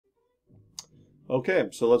Okay,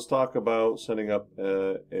 so let's talk about setting up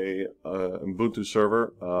a Ubuntu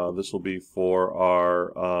server. This will be for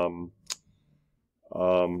our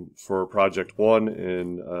for project 1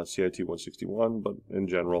 in CIT 161, but in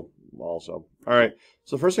general also. All right,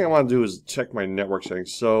 so the first thing I want to do is check my network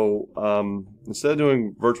settings. So instead of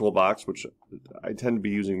doing VirtualBox, which I tend to be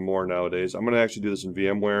using more nowadays, I'm going to actually do this in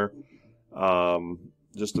VMware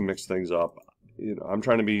just to mix things up. You know, I'm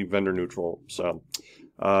trying to be vendor neutral, so.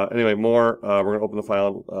 Anyway, we're going to open the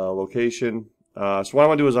file location. So what I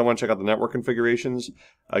want to do is I want to check out the network configurations.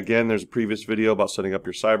 Again, there's a previous video about setting up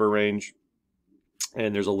your cyber range.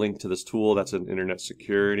 And there's a link to this tool that's in internet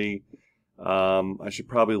security. I should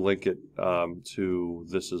probably link it to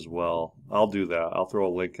this as well. I'll do that. I'll throw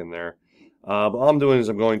a link in there. But all I'm doing is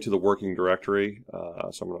I'm going to the working directory.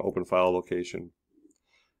 So I'm going to open file location.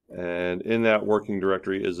 And in that working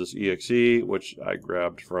directory is this exe, which I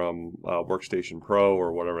grabbed from Workstation Pro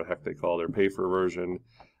or whatever the heck they call their pay-for version.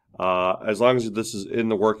 As long as this is in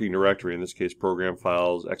the working directory, in this case program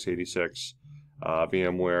files, x86,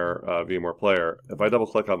 VMware player, if I double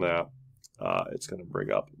click on that, it's going to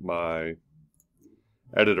bring up my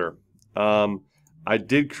editor. I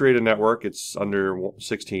did create a network. It's under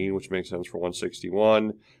 16, which makes sense for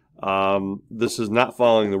 161. This is not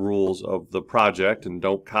following the rules of the project, and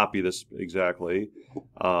don't copy this exactly.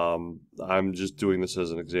 I'm just doing this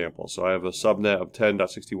as an example. So I have a subnet of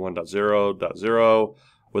 10.61.0.0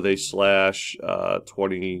 with a slash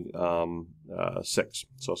 26,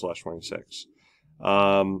 so slash 26.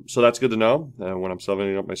 So that's good to know when I'm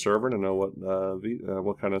setting up my server to know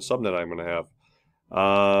what kind of subnet I'm going to have.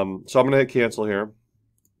 So I'm going to hit cancel here.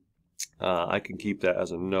 I can keep that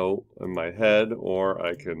as a note in my head, or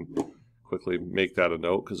I can quickly make that a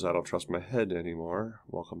note because I don't trust my head anymore.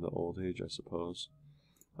 Welcome to old age, I suppose.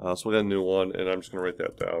 So we'll get a new one, and I'm just going to write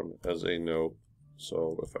that down as a note.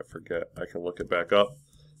 So if I forget, I can look it back up.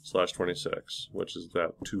 Slash 26, which is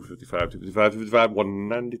that 255,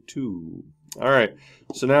 192. All right,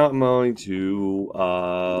 so now I'm going to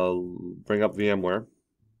bring up VMware.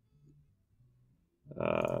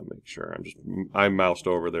 Make sure I moused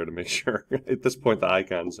over there to make sure. At this point, the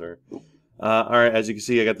icons are. All right, as you can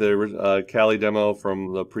see, I got the Kali demo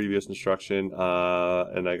from the previous instruction,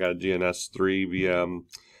 and I got a DNS3 VM.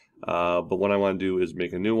 But what I want to do is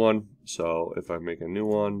make a new one. So if I make a new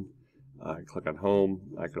one, I click on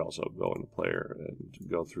home. I could also go into player and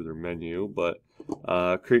go through their menu, but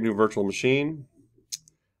create new virtual machine.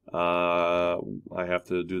 I have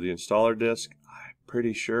to do the installer disk. I'm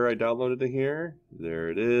pretty sure I downloaded it here.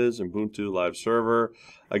 There it is, Ubuntu Live Server.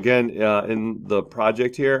 Again, in the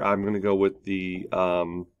project here, I'm going to go with the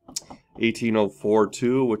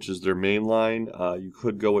 18042, which is their main line. You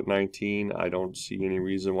could go with 19. I don't see any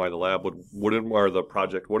reason why the lab wouldn't, or the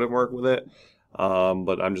project wouldn't work with it.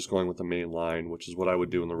 But I'm just going with the main line, which is what I would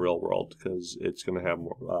do in the real world because it's going to have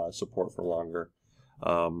more support for longer.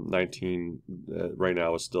 19 right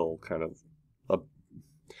now is still kind of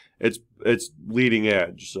it's leading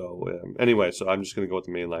edge. So anyway, so I'm just going to go with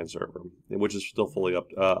the mainline server, which is still fully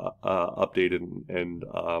updated and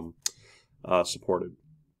supported.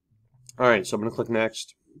 All right, so I'm going to click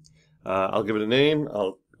next. I'll give it a name.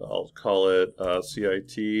 I'll call it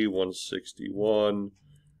CIT 161.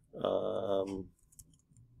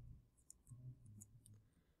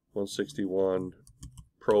 161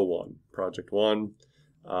 Pro 1, Project 1,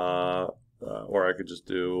 or I could just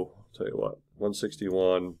do, I'll tell you what,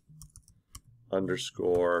 161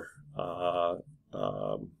 underscore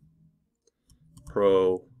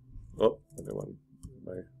Pro, oh,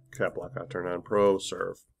 my cap lock got turned on, Pro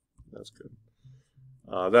serve. That's good.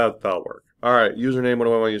 That'll work. All right, username. What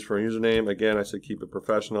do I want to use for a username? Again, I said keep it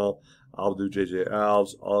professional. I'll do JJ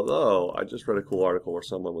Alves. Although I just read a cool article where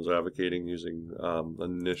someone was advocating using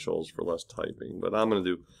initials for less typing, but I'm going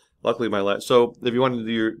to do. Luckily, my last. So if you want to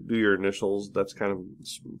do your initials, that's kind of.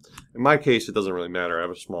 In my case, it doesn't really matter. I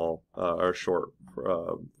have a small or short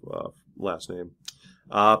last name.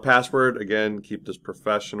 Password. Again, keep this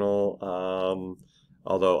professional.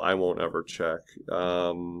 Although I won't ever check.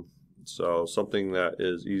 So something that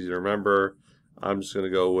is easy to remember. I'm just going to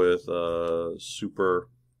go with super.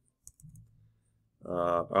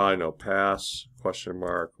 I know pass question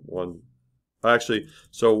mark 1. Actually,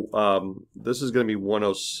 so this is going to be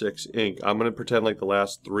 106 Inc. I'm going to pretend like the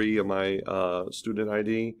last 3 of my student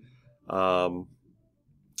ID. So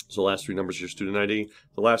the last 3 numbers are your student ID.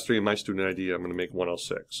 The last 3 of my student ID, I'm going to make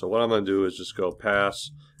 106. So what I'm going to do is just go pass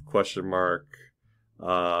question mark.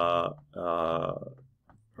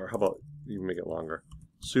 Or how about you make it longer?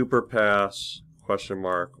 Super pass question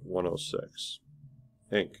mark 106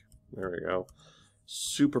 Inc. There we go.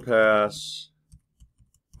 Super pass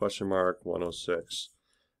question mark 106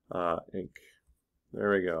 Inc. There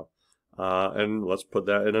we go. And let's put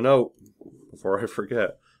that in a note before I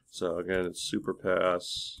forget. So again, it's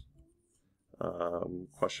superpass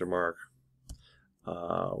question mark.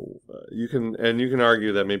 You can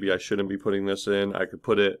argue that maybe I shouldn't be putting this in. I could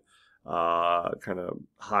put it kind of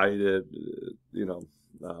hide it, you know.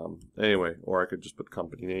 Anyway, or I could just put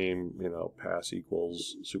company name, you know, pass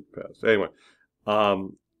equals superpass. Anyway,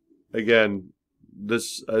 again,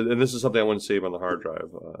 this and this is something I want to save on the hard drive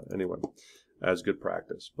anyway, as good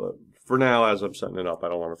practice. But for now, as I'm setting it up, I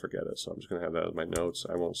don't want to forget it, so I'm just going to have that as my notes.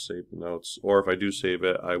 I won't save the notes, or if I do save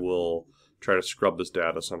it, I will try to scrub this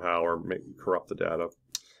data somehow or corrupt the data.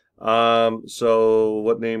 So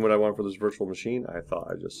what name would I want for this virtual machine? I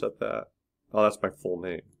thought I just set that. Oh, that's my full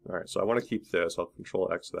name. All right, so I want to keep this. I'll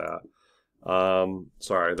Control X that.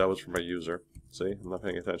 Sorry, that was for my user. See, I'm not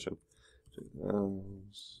paying attention.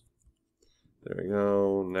 There we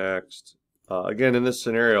go. Next. Again, in this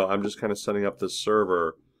scenario, I'm just kind of setting up this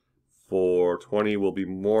server for 20 will be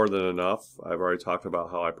more than enough. I've already talked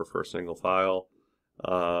about how I prefer single file.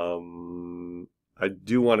 I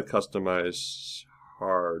do want to customize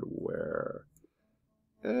hardware.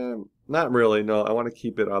 Not really, no. I want to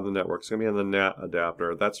keep it on the network. It's going to be on the NAT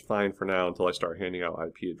adapter. That's fine for now until I start handing out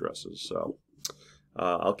IP addresses. So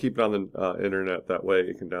I'll keep it on the internet. That way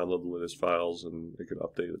it can download the latest files and it can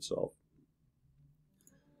update itself.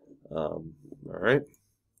 All right.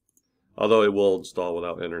 Although it will install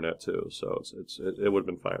without internet too, so it would have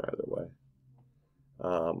been fine either way.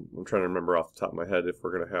 I'm trying to remember off the top of my head if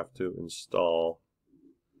we're going to have to install.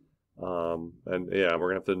 And yeah,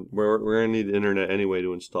 we're gonna need the internet anyway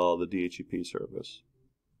to install the DHCP service.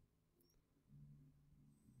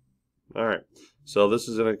 All right, so this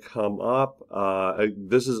is going to come up.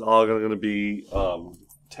 This is all going to be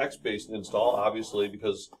text-based install, obviously,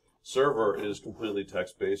 because server is completely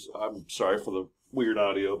text-based. I'm sorry for the weird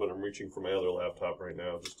audio, but I'm reaching for my other laptop right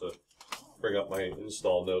now just to bring up my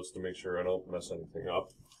install notes to make sure I don't mess anything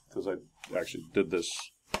up, because I actually did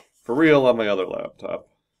this for real on my other laptop.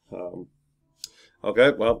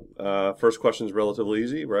 Okay, well, first question is relatively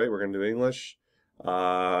easy, right? We're going to do English.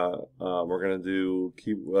 We're going to do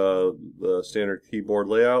the standard keyboard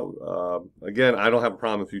layout. Again, I don't have a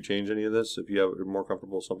problem if you change any of this. If you're more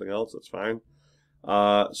comfortable with something else, that's fine.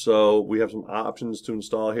 So we have some options to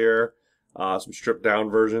install here, some stripped down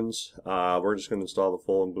versions. We're just going to install the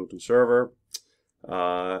full Ubuntu server.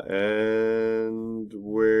 And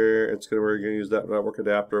we're going to use that network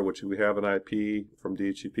adapter, which we have an IP from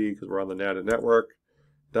DHCP because we're on the NAT network.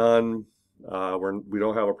 Done. We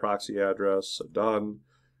don't have a proxy address. So done.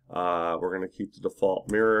 We're going to keep the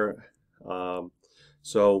default mirror.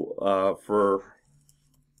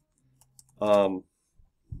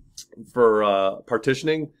 For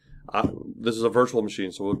partitioning, this is a virtual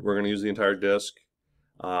machine, so we're going to use the entire disk.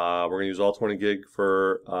 We're going to use all 20 gig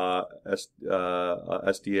for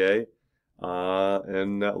SDA,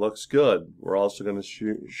 and that looks good. We're also going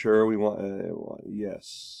to sure we want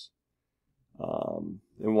yes.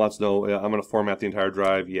 It wants to know, I'm going to format the entire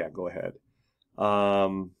drive. Yeah, go ahead.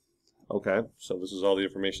 Okay, so this is all the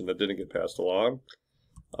information that didn't get passed along.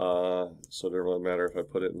 So it doesn't really matter if I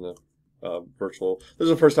put it in the virtual. This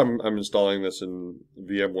is the first time I'm installing this in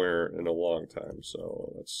VMware in a long time.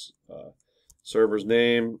 So that's server's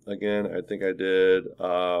name. Again, I think I did.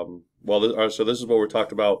 So this is what we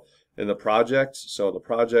talked about in the project. So in the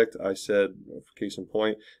project, I said, for case in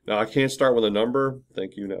point, now I can't start with a number.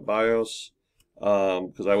 Thank you, NetBIOS.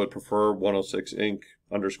 Because I would prefer 106 Inc.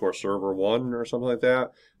 _ server 1 or something like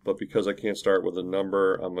that. But because I can't start with a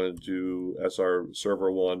number, I'm going to do SR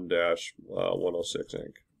server 1 - 106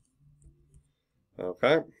 Inc.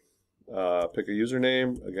 Okay. Pick a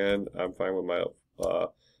username. Again, I'm fine with my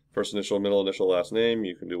first initial, middle initial, last name.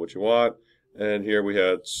 You can do what you want. And here we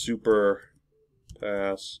had super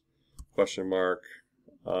pass question mark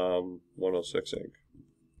 106 Inc.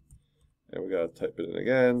 And we got to type it in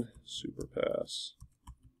again. Superpass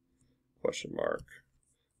question mark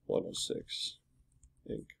 106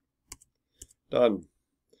 Inc. Done.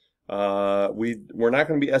 We're not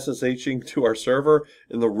going to be SSHing to our server.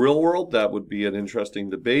 In the real world, that would be an interesting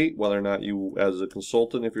debate, whether or not you, as a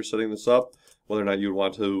consultant, if you're setting this up, whether or not you'd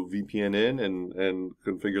want to VPN in and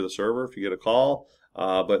configure the server if you get a call.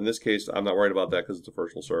 But in this case, I'm not worried about that because it's a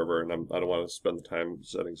virtual server, and I don't want to spend the time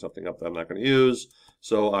setting something up that I'm not going to use.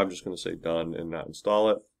 So I'm just going to say done and not install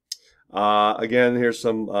it. Again, here's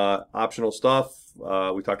some optional stuff.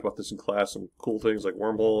 We talked about this in class, some cool things like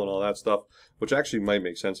wormhole and all that stuff, which actually might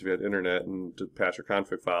make sense if you had internet and to patch your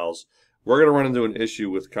config files. We're going to run into an issue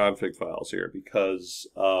with config files here because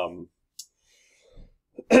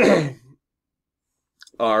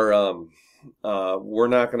we're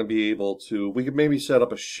not going to be able to. We could maybe set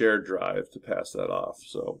up a shared drive to pass that off.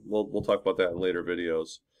 So we'll talk about that in later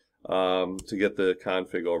videos. To get the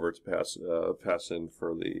config over to pass in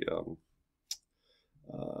for the.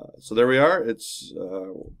 So there we are. It's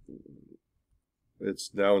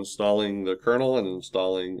now installing the kernel and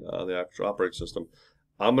installing the actual operating system.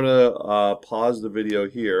 I'm gonna pause the video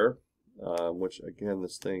here, which again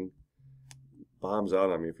this thing bombs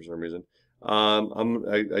out on me for some reason. I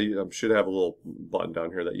should have a little button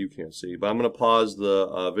down here that you can't see, but I'm gonna pause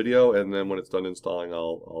the video, and then when it's done installing,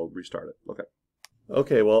 I'll restart it. Okay.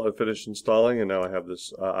 Okay. Well, it finished installing, and now I have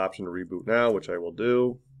this option to reboot now, which I will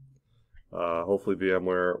do. Hopefully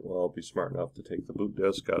VMware will be smart enough to take the boot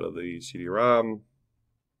disk out of the CD-ROM.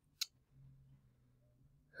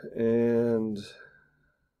 And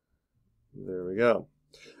there we go.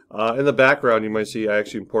 In the background, you might see I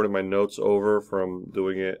actually imported my notes over from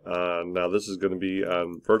doing it. Now this is going to be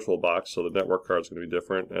on VirtualBox, so the network card is going to be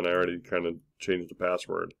different, and I already kind of changed the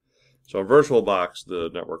password. So on VirtualBox, the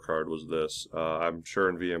network card was this. I'm sure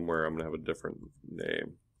in VMware I'm going to have a different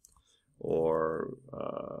name. Or,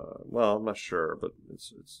 well, I'm not sure, but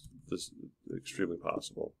it's this extremely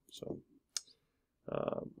possible. So,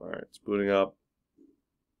 all right, it's booting up.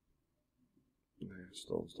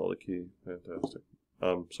 Still install the key. Fantastic.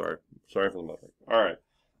 Sorry for the muttering. All right.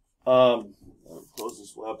 I'll close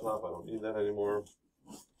this laptop. I don't need that anymore.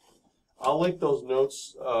 I'll link those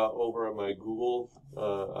notes over on my Google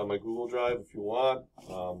Drive if you want.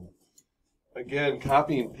 Again,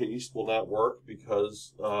 copy and paste will not work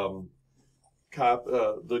because the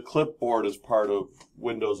clipboard is part of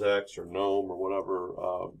Windows X or GNOME or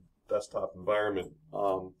whatever desktop environment.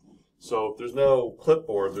 So if there's no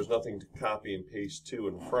clipboard, there's nothing to copy and paste to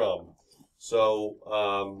and from. So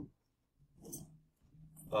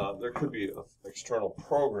there could be an external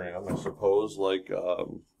program, I suppose, like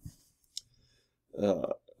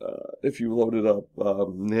if you loaded up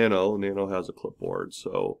Nano. Nano has a clipboard,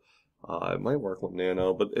 so it might work with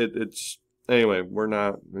Nano, but it's anyway. We're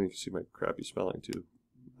not. You can see my crappy spelling too.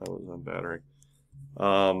 I was on battery.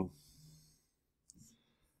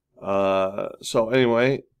 So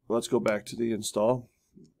anyway, let's go back to the install.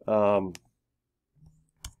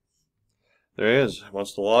 There he is.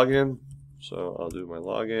 Wants to log in, so I'll do my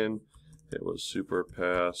login. It was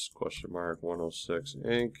superpass !106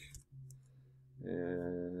 Inc.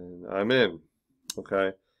 And I'm in.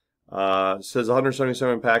 Okay. It says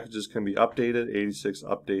 177 packages can be updated. 86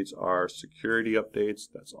 updates are security updates.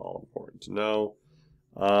 That's all important to know.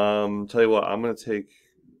 Tell you what, I'm going to take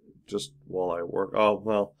just while I work. Oh,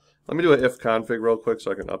 well, let me do an if config real quick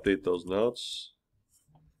so I can update those notes.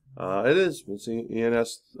 It's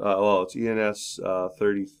ENS, well, it's ENS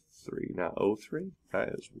 33, not 03. That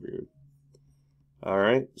is weird. All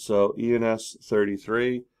right, so ENS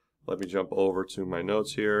 33. Let me jump over to my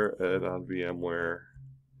notes here, and on VMware,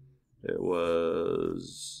 it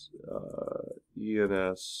was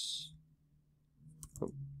ENS,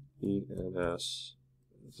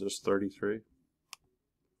 is this 33?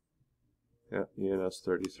 Yeah, ENS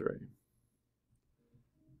 33.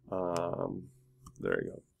 There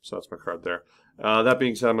you go. So that's my card there. That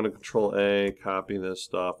being said, I'm going to Control A, copy this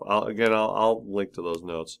stuff. I'll link to those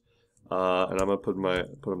notes, and I'm going to put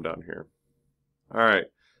them down here. All right.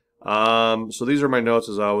 So these are my notes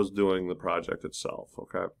as I was doing the project itself.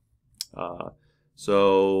 Okay.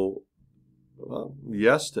 So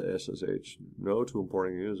yes to SSH, no to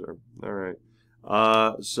importing user. All right.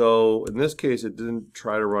 So in this case, it didn't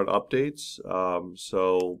try to run updates.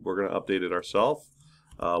 So we're going to update it ourselves.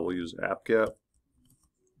 We'll use apt-get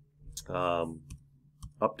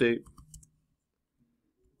update.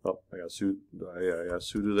 Oh, I got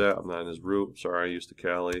sudo that. I'm not in his root. Sorry, I used to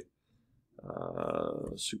Kali.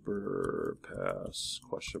 Superpass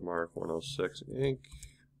 !106 Inc.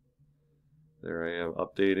 There I am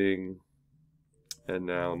updating, and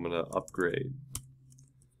now I'm going to upgrade,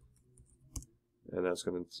 and that's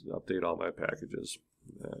going to update all my packages,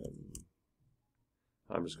 and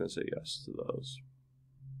I'm just going to say yes to those.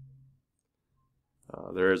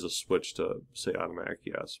 There is a switch to say automatic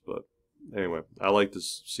yes, but anyway, I like to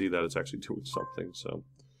see that it's actually doing something. So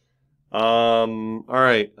all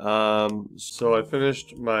right, so I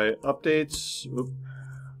finished my updates. Oop,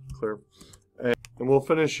 clear. And we'll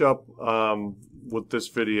finish up with this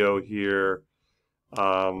video here.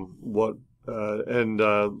 Some later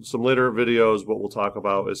videos, what we'll talk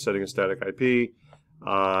about is setting a static IP,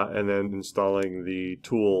 and then installing the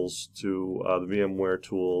tools to the VMware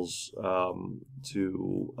tools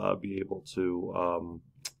to be able to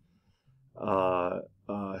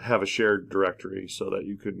have a shared directory so that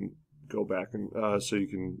you can go back and so you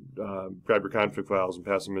can grab your config files and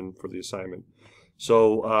pass them in for the assignment.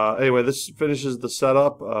 So anyway, this finishes the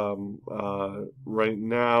setup. Right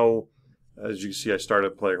now, as you can see, I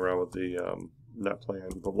started playing around with the net plan,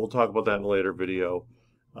 but we'll talk about that in a later video.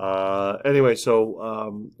 Anyway,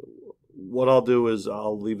 so what I'll do is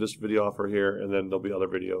I'll leave this video off for here, and then there'll be other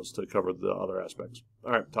videos to cover the other aspects.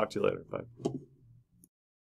 All right, talk to you later. Bye.